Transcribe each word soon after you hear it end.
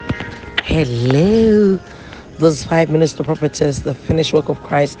Hello, this is 5 Minutes to Prophetess, the finished work of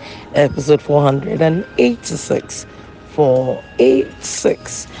Christ, episode 486.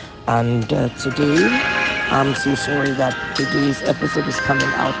 486. And today, I'm so sorry that today's episode is coming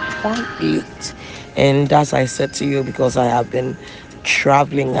out quite late. And as I said to you, because I have been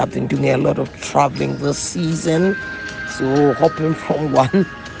traveling, I've been doing a lot of traveling this season. So, hopping from one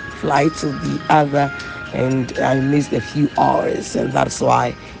flight to the other, and I missed a few hours, and that's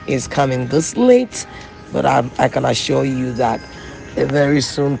why it's coming this late. But I can assure you that very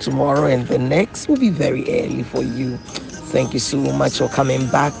soon, tomorrow and the next, will be very early for you. Thank you so much for coming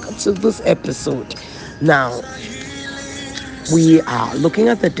back to this episode. Now, we are looking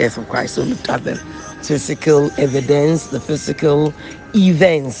at the death of Christ. So, looked at the physical evidence, the physical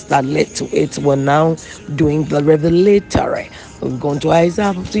events that led to it. We're now doing the revelatory. We've gone to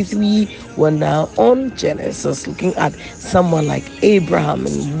Isaiah 53. We're now on Genesis, looking at someone like Abraham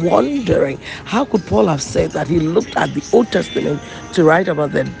and wondering how could Paul have said that he looked at the Old Testament to write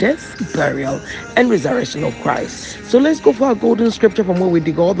about the death, burial, and resurrection of Christ. So let's go for our golden scripture from where we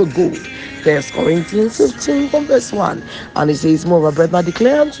dig all the gold. First Corinthians 15 from verse 1. And it says, moreover, brethren, I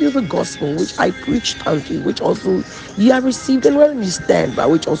declare unto you the gospel which I preached unto you, which also ye have received, and wherein ye stand, by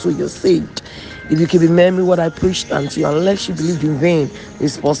which also ye are saved. If you keep in memory what I preached unto you, unless you believed in vain,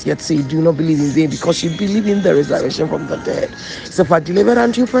 this Paul yet say, do not believe in vain, because you believe in the resurrection from the dead. So if I delivered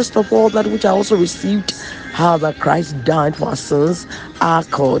unto you first of all that which I also received, how that Christ died for our sins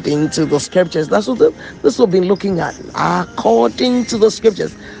according to the scriptures. That's what this we've been looking at. According to the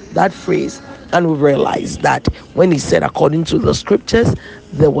scriptures. That phrase. And we realized that when he said according to the scriptures,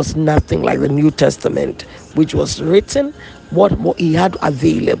 there was nothing like the New Testament, which was written. What he had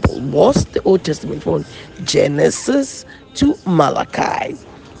available was the Old Testament from Genesis to Malachi.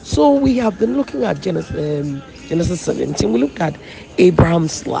 So we have been looking at Genesis 17. We looked at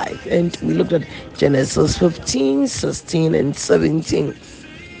Abraham's life, and we looked at Genesis 15, 16, and 17.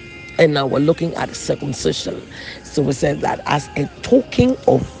 And now we're looking at circumcision. So we said that as a token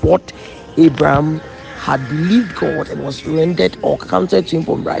of what Abraham had believed God and was rendered or counted to him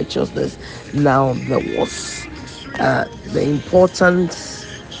from righteousness, now there was the importance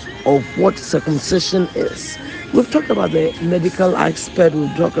of what circumcision is. We've talked about the medical aspect,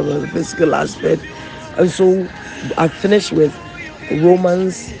 we've talked about the physical aspect, and so I finished with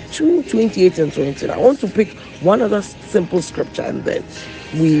Romans 2:28 and 29. I want to pick one other simple scripture and then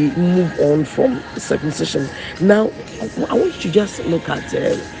we move on from circumcision. Now, I want you to just look at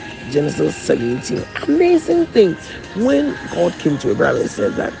Genesis 17. Amazing thing. When God came to Abraham and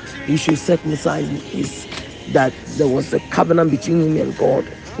said that he should circumcise his, that there was a covenant between him and God,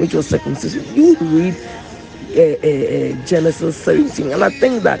 which was circumcision. You read Genesis 17, and I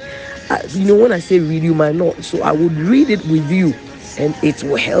think that when I say read, you might not. So I would read it with you, and it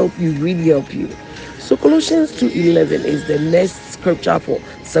will help you, really help you. So Colossians 2:11 is the next scripture for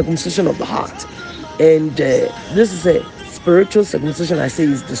circumcision of the heart, and this is a spiritual circumcision. I say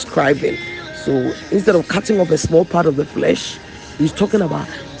is describing. So instead of cutting off a small part of the flesh, he's talking about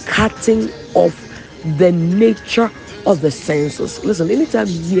cutting off the nature of the senses. Listen, anytime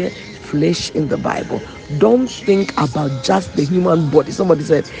you hear flesh in the Bible, don't think about just the human body. Somebody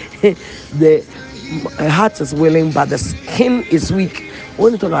said the heart is willing, but the skin is weak.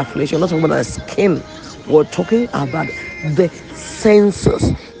 When you talk about flesh, you're not talking about the skin. We're talking about the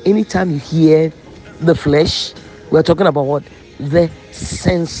senses. Anytime you hear the flesh, we're talking about what? The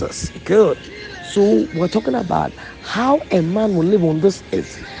senses. Good. So we're talking about how a man will live on this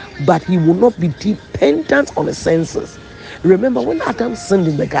earth, but he will not be dependent on the senses. Remember when Adam sinned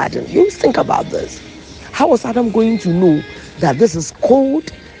in the garden, you think about this. How was Adam going to know that this is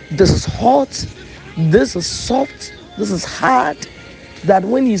cold, this is hot, this is soft, this is hard? That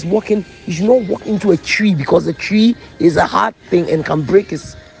when he's walking, he should not walk into a tree, because the tree is a hard thing and can break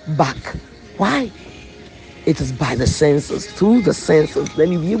his back. Why? It is by the senses. Through the senses,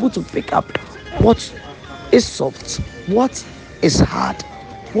 then you'll be able to pick up what is soft, what is hard,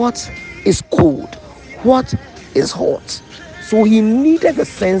 what is cold, what is hot. So he needed the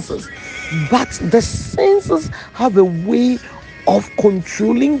senses, but the senses have a way of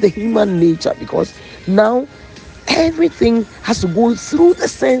controlling the human nature, because now everything has to go through the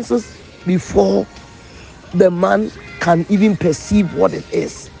senses before the man can even perceive what it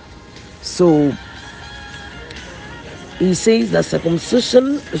is. So he says that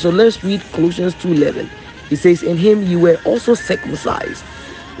circumcision. So let's read Colossians 2:11. He says, in him you were also circumcised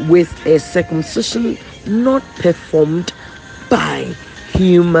with a circumcision not performed by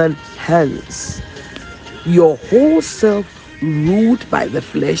human hands. Your whole self, ruled by the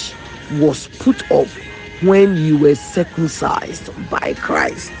flesh, was put off when you were circumcised by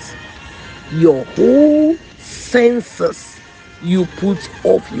Christ. your whole senses. You put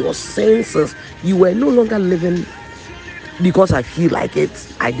off your senses. You were no longer living because I feel like it,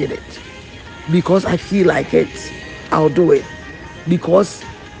 I did it. Because I feel like it, I'll do it. Because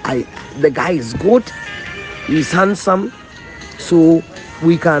I the guy is good, he's handsome, so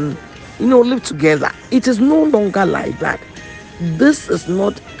we can, live together. It is no longer like that. This is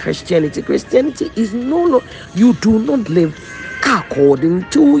not Christianity. Christianity is no, you do not live according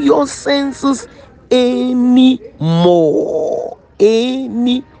to your senses anymore.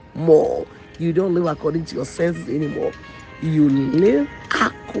 Anymore. You don't live according to your senses anymore. You live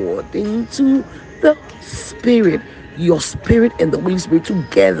according to the Spirit. Your spirit and the Holy Spirit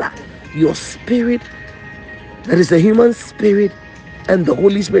together. Your spirit, that is the human spirit, and the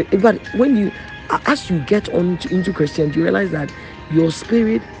Holy Spirit. In fact, as you get into Christianity, you realize that your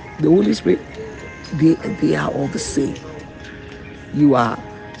spirit, the Holy Spirit, they are all the same. You are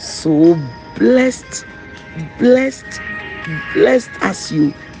so blessed, blessed, blessed as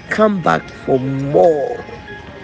you come back for more.